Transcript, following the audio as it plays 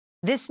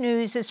This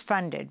news is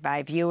funded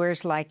by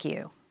viewers like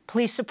you.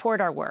 Please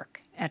support our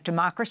work at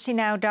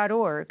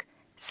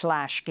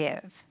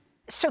democracynow.org/give.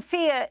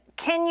 Sophia,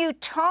 can you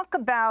talk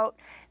about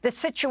the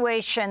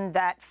situation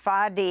that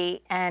Fadi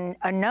and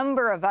a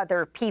number of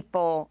other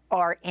people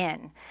are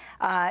in?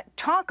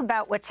 Talk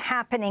about what's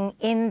happening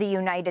in the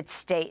United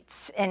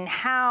States and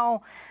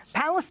how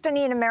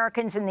Palestinian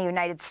Americans in the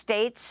United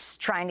States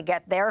trying to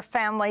get their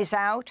families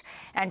out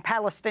and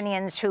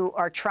Palestinians who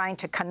are trying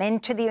to come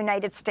into the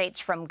United States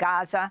from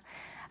Gaza.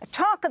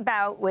 Talk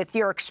about, with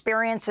your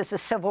experience as a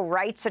civil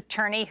rights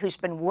attorney who's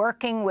been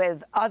working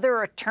with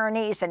other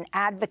attorneys and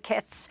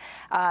advocates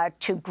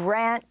to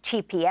grant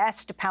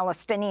TPS to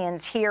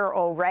Palestinians here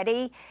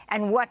already,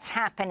 and what's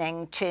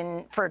happening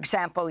to, for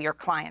example, your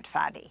client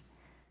Fadi.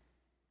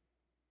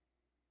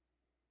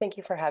 Thank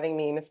you for having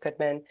me, Ms.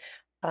 Goodman.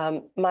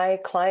 My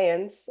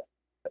clients'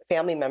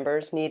 family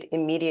members need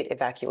immediate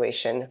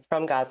evacuation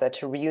from Gaza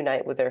to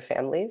reunite with their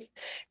families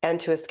and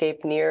to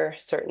escape near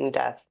certain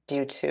death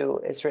due to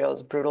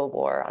Israel's brutal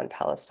war on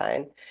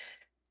Palestine.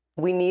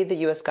 We need the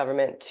U.S.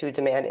 government to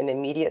demand an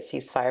immediate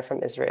ceasefire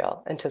from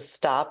Israel and to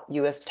stop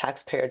U.S.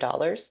 taxpayer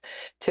dollars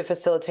to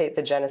facilitate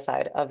the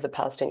genocide of the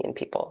Palestinian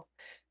people.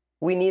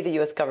 We need the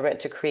U.S. government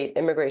to create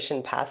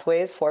immigration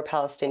pathways for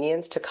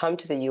Palestinians to come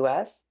to the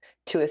U.S.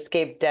 to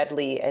escape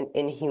deadly and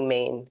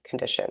inhumane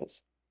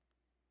conditions.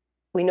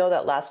 We know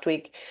that last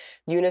week,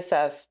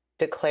 UNICEF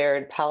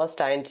declared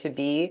Palestine to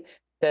be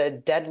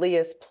the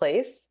deadliest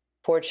place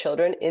for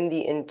children in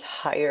the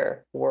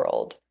entire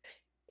world.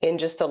 In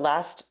just the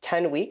last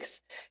 10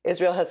 weeks,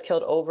 Israel has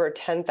killed over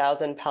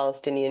 10,000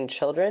 Palestinian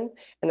children,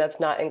 and that's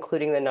not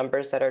including the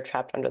numbers that are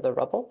trapped under the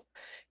rubble,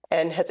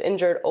 and has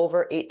injured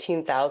over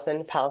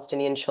 18,000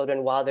 Palestinian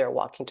children while they're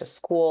walking to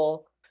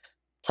school,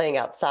 playing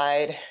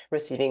outside,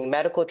 receiving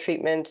medical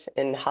treatment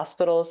in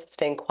hospitals,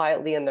 staying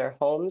quietly in their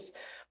homes,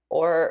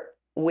 or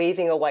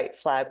waving a white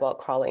flag while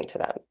crawling to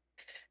them.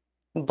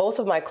 Both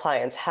of my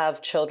clients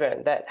have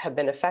children that have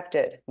been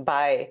affected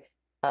by,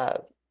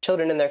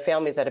 children and their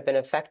families that have been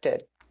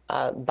affected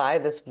by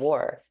this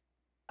war.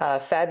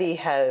 Fadi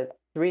has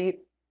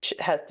three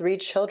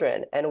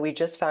children, and we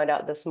just found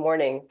out this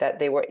morning that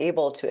they were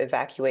able to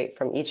evacuate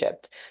from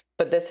Egypt.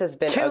 But this has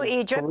been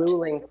a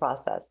grueling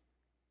process.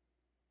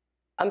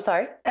 I'm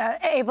sorry?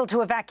 Able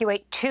to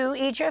evacuate to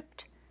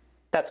Egypt?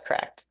 That's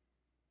correct.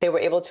 They were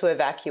able to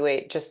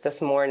evacuate just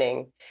this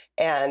morning.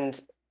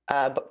 And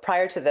but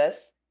prior to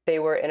this, they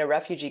were in a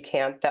refugee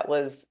camp that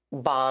was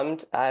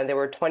bombed. There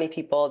were 20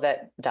 people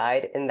that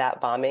died in that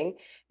bombing.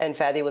 And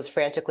Fadi was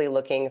frantically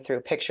looking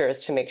through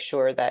pictures to make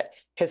sure that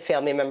his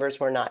family members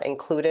were not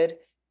included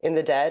in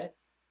the dead.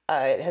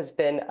 It has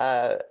been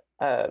a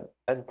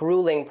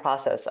grueling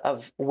process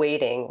of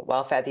waiting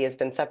while Fadi has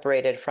been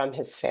separated from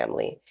his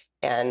family.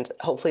 And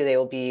hopefully they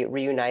will be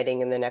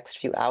reuniting in the next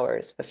few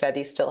hours. But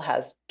Fadi still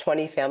has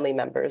 20 family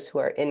members who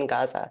are in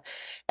Gaza.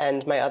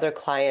 And my other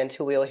client,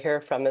 who we'll hear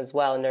from as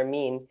well,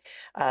 Narmin,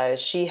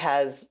 she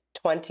has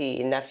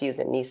 20 nephews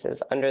and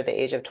nieces under the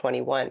age of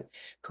 21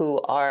 who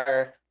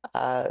are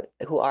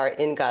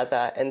in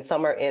Gaza, and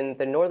some are in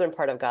the northern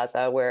part of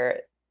Gaza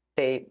where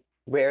they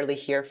rarely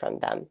hear from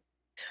them.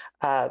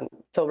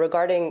 So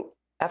regarding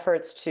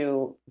efforts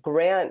to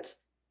grant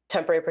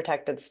temporary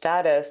protected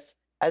status,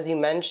 as you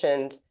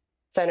mentioned,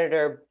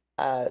 Senator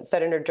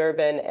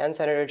Durbin and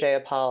Senator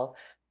Jayapal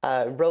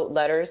wrote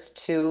letters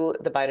to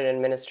the Biden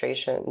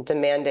administration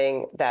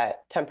demanding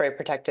that temporary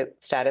protected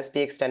status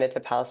be extended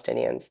to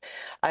Palestinians.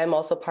 I am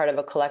also part of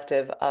a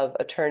collective of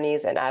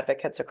attorneys and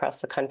advocates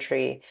across the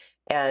country,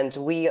 and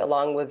we,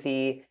 along with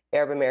the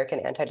Arab American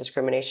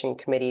Anti-Discrimination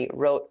Committee,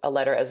 wrote a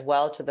letter as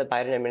well to the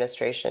Biden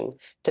administration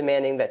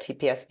demanding that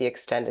TPS be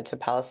extended to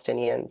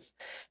Palestinians.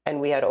 And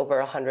we had over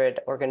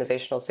 100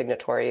 organizational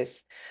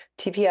signatories.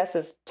 TPS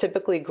is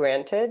typically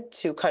granted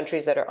to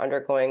countries that are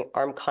undergoing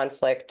armed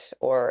conflict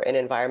or an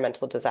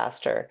environmental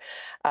disaster.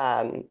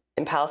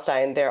 In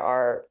Palestine, there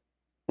are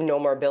no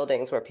more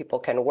buildings where people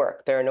can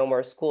work. There are no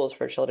more schools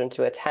for children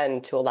to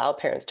attend to allow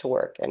parents to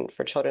work and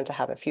for children to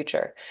have a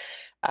future.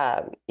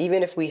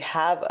 Even if we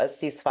have a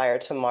ceasefire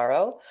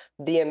tomorrow,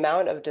 the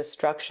amount of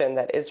destruction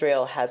that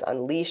Israel has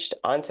unleashed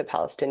onto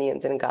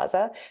Palestinians in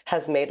Gaza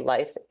has made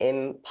life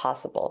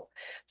impossible.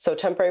 So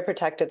temporary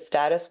protected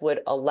status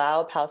would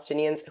allow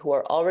Palestinians who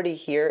are already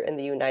here in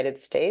the United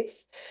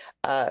States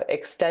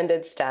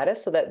extended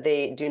status so that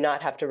they do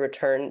not have to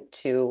return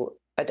to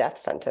a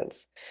death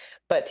sentence.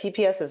 But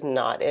TPS is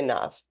not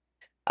enough.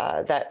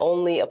 That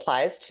only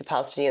applies to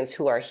Palestinians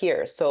who are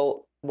here.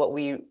 So what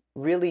we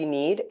really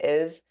need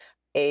is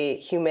a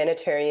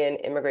humanitarian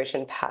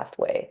immigration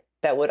pathway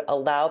that would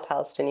allow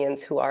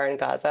Palestinians who are in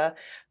Gaza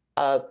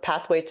a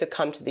pathway to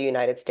come to the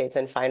United States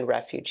and find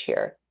refuge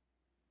here.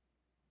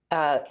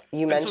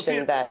 You mentioned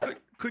Sophia, that.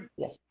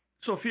 Yes.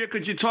 Sophia,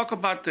 could you talk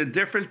about the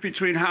difference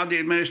between how the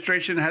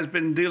administration has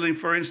been dealing,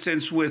 for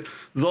instance, with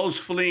those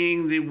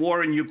fleeing the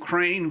war in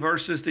Ukraine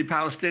versus the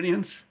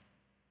Palestinians?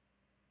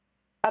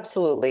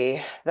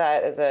 Absolutely.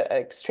 That is an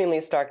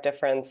extremely stark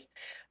difference.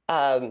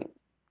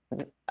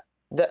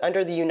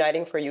 Under the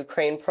Uniting for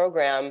Ukraine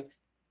program,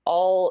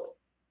 all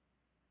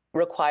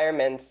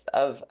requirements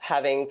of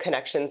having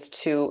connections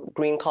to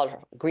green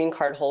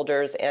card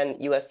holders and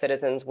U.S.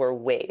 citizens were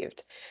waived.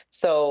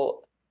 So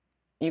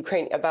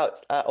Ukraine, about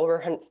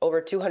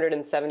over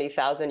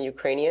 270,000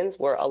 Ukrainians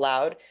were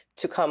allowed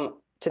to come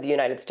to the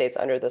United States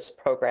under this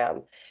program.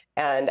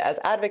 And as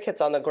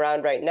advocates on the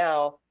ground right now,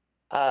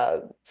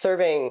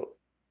 serving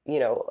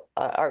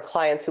our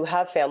clients who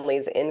have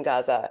families in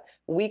Gaza,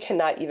 we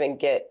cannot even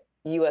get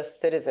U.S.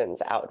 citizens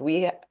out.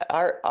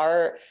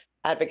 Our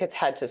advocates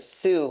had to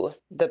sue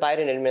the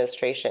Biden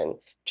administration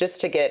just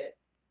to get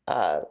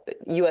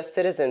U.S.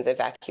 citizens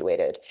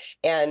evacuated,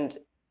 and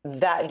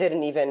that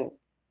didn't even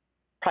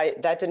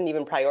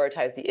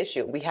prioritize the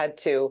issue. We had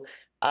to,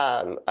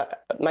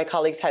 my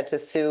colleagues had to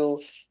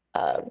sue,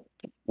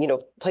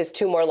 place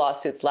 2 more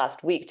lawsuits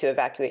last week to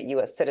evacuate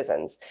U.S.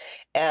 citizens.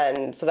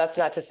 And so that's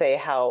not to say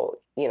how,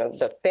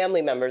 the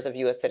family members of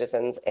U.S.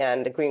 citizens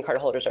and the green card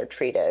holders are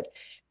treated.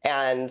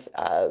 And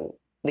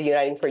the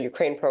Uniting for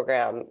Ukraine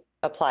program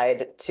applied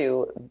to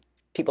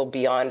people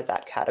beyond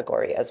that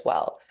category as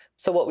well.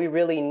 So what we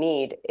really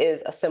need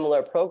is a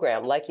similar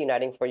program like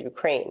Uniting for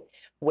Ukraine,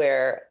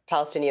 where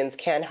Palestinians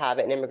can have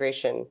an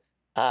immigration,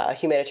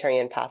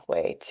 humanitarian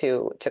pathway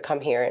to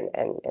come here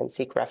and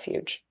seek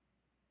refuge.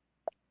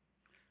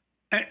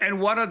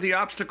 And what are the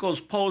obstacles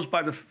posed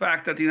by the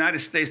fact that the United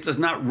States does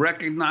not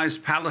recognize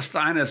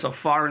Palestine as a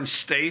foreign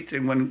state,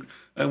 and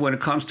when it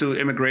comes to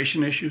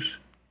immigration issues?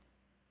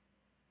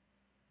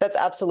 That's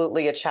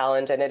absolutely a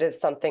challenge, and it is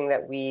something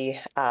that we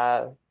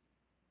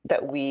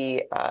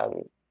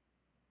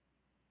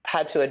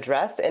had to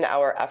address in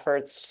our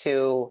efforts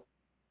to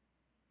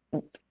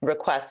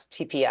request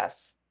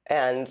TPS.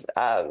 And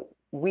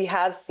we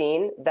have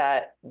seen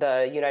that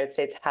the United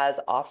States has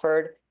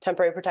offered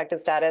temporary protected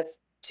status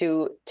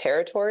to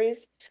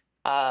territories.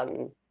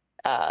 So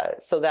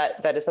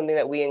that is something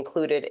that we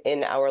included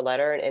in our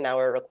letter and in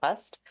our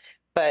request.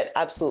 But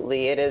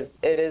absolutely, it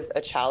is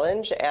a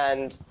challenge,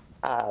 and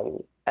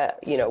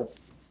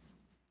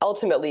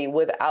ultimately,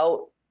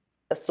 without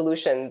a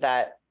solution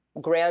that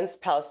grants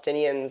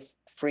Palestinians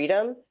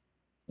freedom,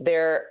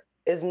 there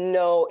is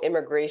no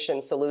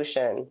immigration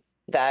solution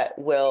that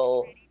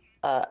will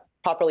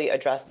properly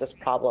address this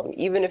problem.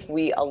 Even if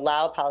we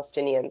allow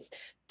Palestinians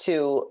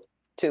to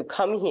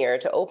come here,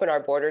 to open our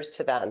borders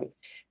to them,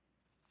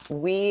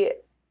 we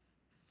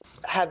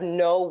have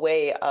no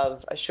way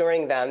of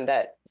assuring them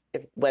that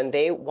when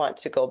they want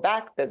to go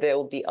back, that they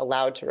will be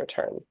allowed to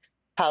return.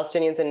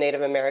 Palestinians and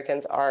Native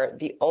Americans are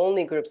the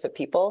only groups of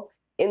people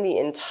in the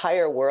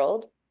entire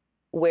world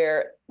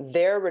where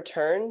their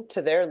return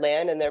to their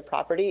land and their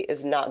property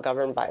is not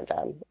governed by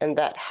them, and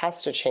that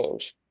has to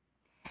change.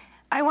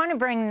 I want to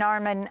bring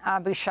Narmin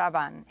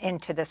Abushaban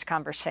into this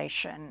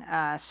conversation,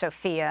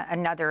 Sophia,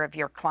 another of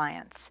your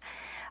clients.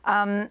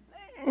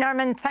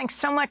 Narmin, thanks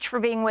so much for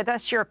being with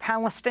us. You're a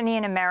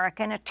Palestinian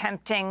American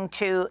attempting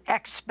to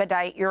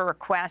expedite your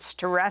request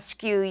to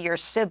rescue your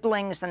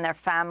siblings and their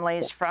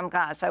families from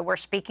Gaza. We're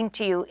speaking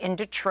to you in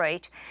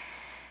Detroit.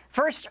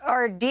 First,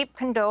 our deep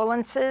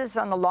condolences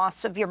on the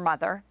loss of your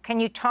mother. Can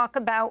you talk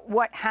about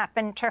what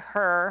happened to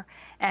her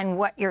and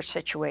what your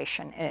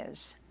situation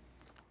is?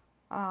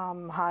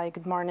 Hi,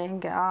 good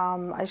morning.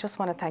 I just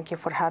want to thank you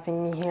for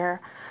having me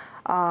here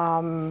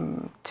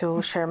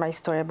to share my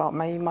story about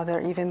my mother,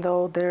 even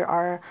though there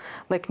are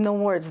no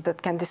words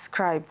that can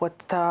describe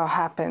what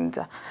happened.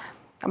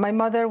 My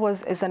mother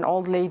is an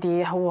old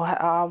lady who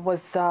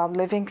was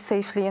living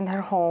safely in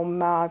her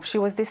home. She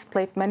was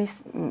displaced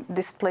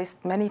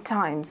many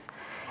times.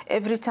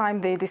 Every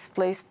time they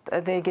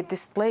get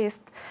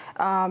displaced,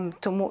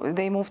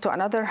 they move to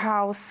another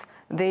house.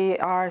 They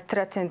are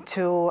threatened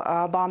to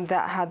bomb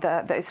that.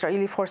 The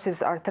Israeli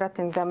forces are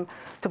threatening them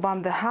to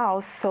bomb the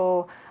house.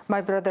 So my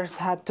brothers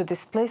had to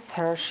displace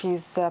her.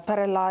 She's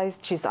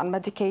paralyzed. She's on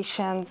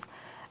medications.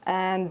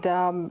 And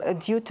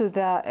due to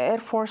the air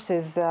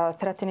forces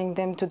threatening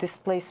them to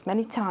displace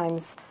many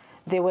times,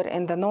 they were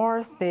in the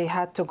north. They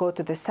had to go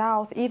to the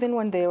south. Even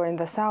when they were in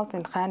the south,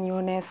 in Khan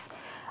Yunis,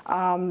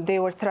 they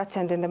were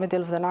threatened in the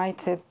middle of the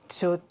night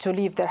to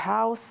leave their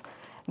house.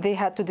 They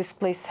had to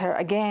displace her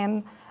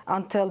again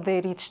until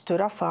they reached to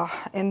Rafah.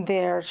 In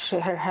there,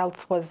 her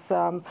health was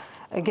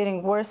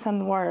getting worse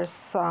and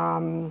worse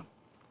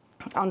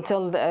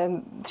until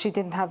she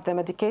didn't have the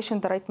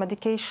right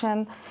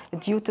medication.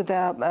 Due to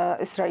the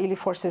Israeli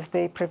forces,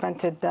 they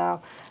prevented the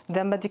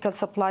medical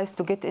supplies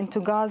to get into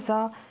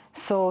Gaza.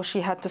 So she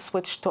had to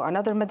switch to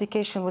another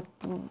medication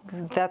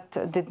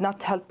that did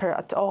not help her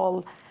at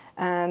all.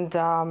 And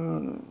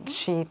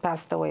she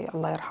passed away,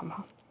 Allah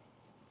yarhamha.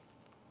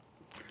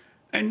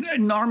 And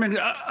Narmin,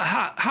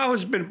 how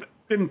has it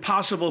been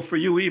possible for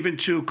you even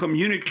to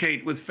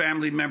communicate with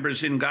family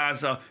members in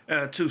Gaza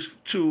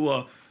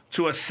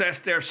to assess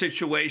their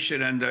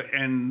situation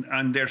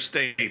and their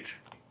state?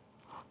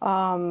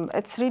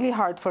 It's really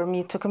hard for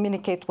me to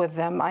communicate with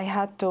them. I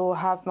had to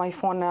have my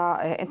phone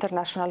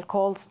international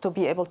calls to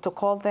be able to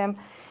call them.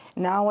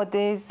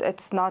 Nowadays,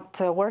 it's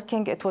not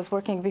working. It was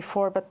working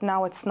before, but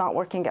now it's not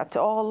working at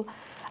all.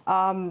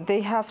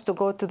 They have to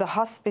go to the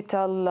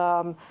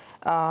hospital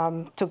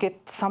to get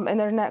some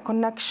internet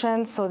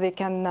connection so they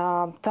can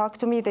talk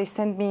to me. They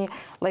send me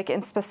like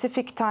in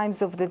specific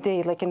times of the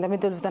day, like in the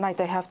middle of the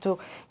night. I have to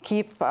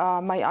keep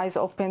my eyes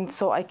open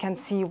so I can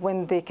see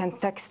when they can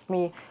text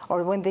me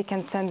or when they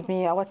can send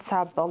me a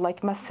WhatsApp or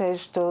like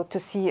message to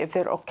see if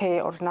they're okay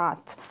or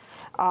not.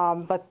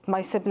 But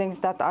my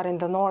siblings that are in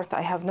the north,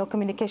 I have no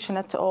communication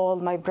at all.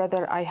 My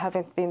brother, I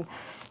haven't been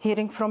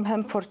hearing from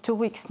him for 2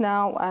 weeks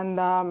now,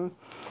 and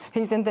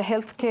he's in the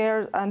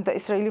healthcare, and the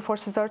Israeli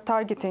forces are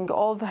targeting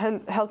all the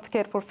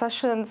healthcare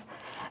professions.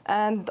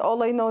 And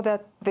all I know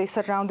that they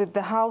surrounded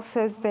the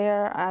houses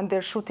there, and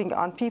they're shooting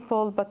on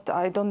people, but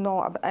I don't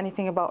know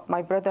anything about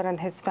my brother and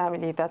his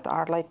family that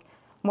are like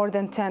more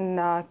than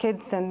 10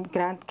 kids and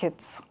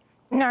grandkids.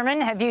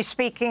 Narmin,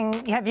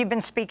 have you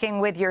been speaking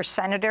with your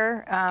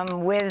senator,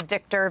 with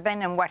Dick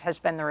Durbin, and what has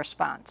been the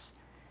response?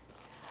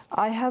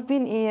 I have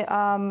been,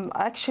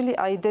 actually,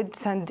 I did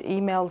send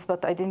emails,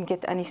 but I didn't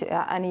get any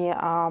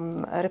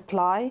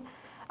reply.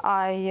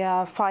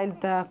 I filed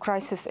the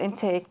crisis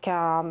intake.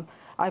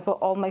 I put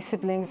all my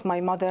siblings, my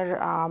mother,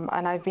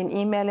 and I've been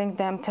emailing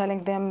them,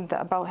 telling them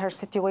about her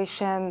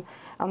situation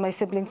and my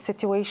siblings'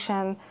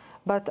 situation,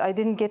 but I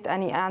didn't get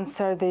any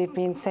answer. They've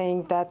been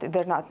saying that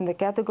they're not in the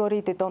category,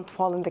 they don't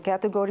fall in the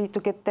category to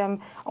get them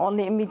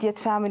only immediate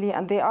family,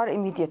 and they are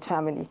immediate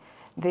family.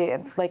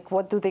 Like,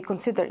 what do they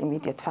consider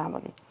immediate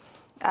family?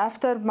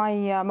 After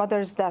my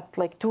mother's death,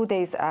 like 2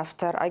 days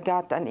after, I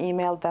got an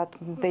email that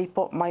they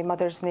put my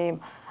mother's name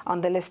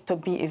on the list to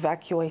be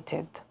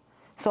evacuated.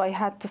 So I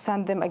had to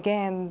send them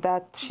again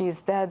that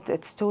she's dead,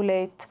 it's too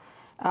late.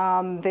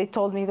 They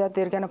told me that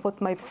they're gonna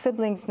put my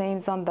siblings'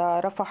 names on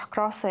the Rafah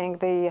crossing.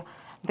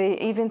 They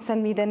even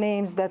send me the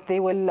names that they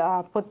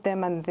will put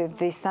them, and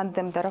they send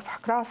them the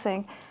Rafah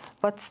crossing.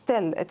 But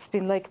still, it's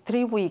been like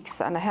 3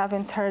 weeks and I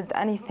haven't heard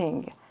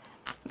anything.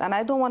 And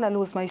I don't want to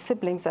lose my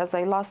siblings, as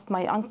I lost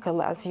my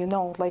uncle, as you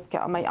know. Like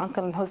my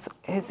uncle and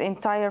his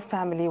entire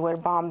family were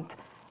bombed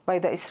by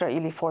the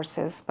Israeli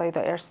forces, by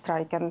the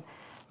airstrike. And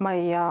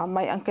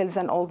my uncle is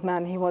an old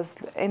man. He was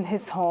in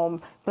his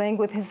home playing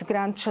with his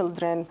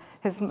grandchildren.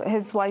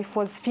 His wife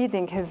was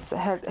feeding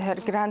her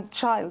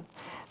grandchild.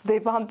 They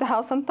bombed the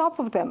house on top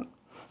of them.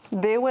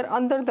 They were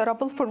under the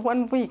rubble for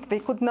 1 week. They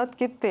could not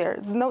get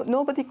there.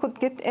 Nobody could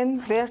get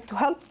in there to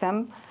help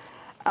them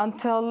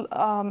until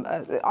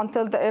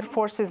the air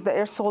forces, the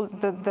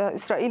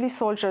Israeli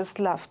soldiers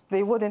left.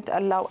 They wouldn't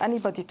allow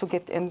anybody to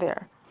get in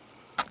there.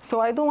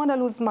 So I don't want to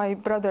lose my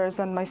brothers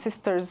and my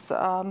sisters.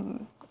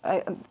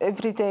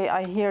 Every day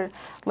I hear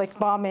like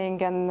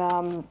bombing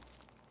and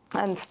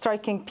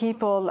striking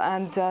people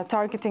and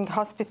targeting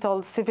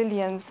hospitals,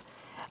 civilians.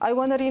 I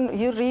want to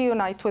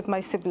reunite with my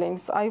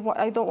siblings. I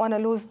don't want to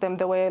lose them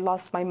the way I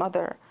lost my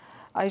mother.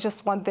 I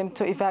just want them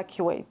to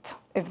evacuate.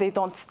 If they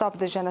don't stop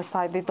the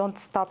genocide, they don't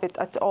stop it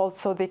at all,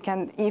 so they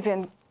can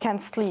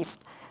sleep.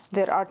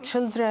 There are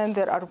children,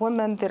 there are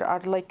women, there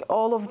are like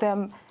all of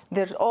them.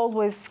 They're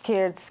always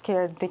scared.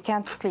 They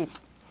can't sleep.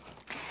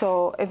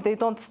 So if they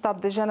don't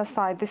stop the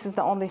genocide, this is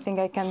the only thing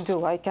I can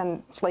do. I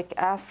can like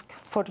ask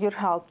for your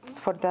help,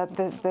 for the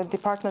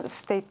Department of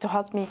State to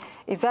help me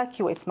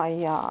evacuate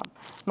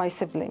my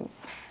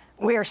siblings.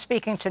 We are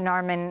speaking to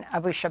Narmin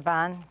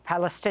Abushaban,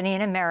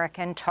 Palestinian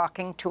American,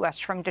 talking to us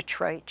from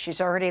Detroit.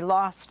 She's already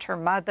lost her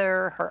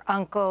mother, her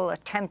uncle,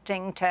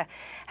 attempting to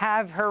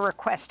have her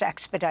request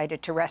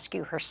expedited to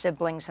rescue her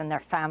siblings and their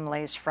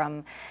families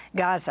from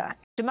Gaza.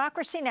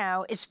 Democracy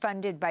Now! Is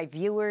funded by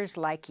viewers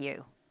like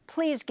you.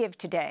 Please give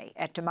today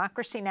at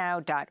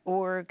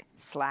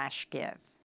democracynow.org/give.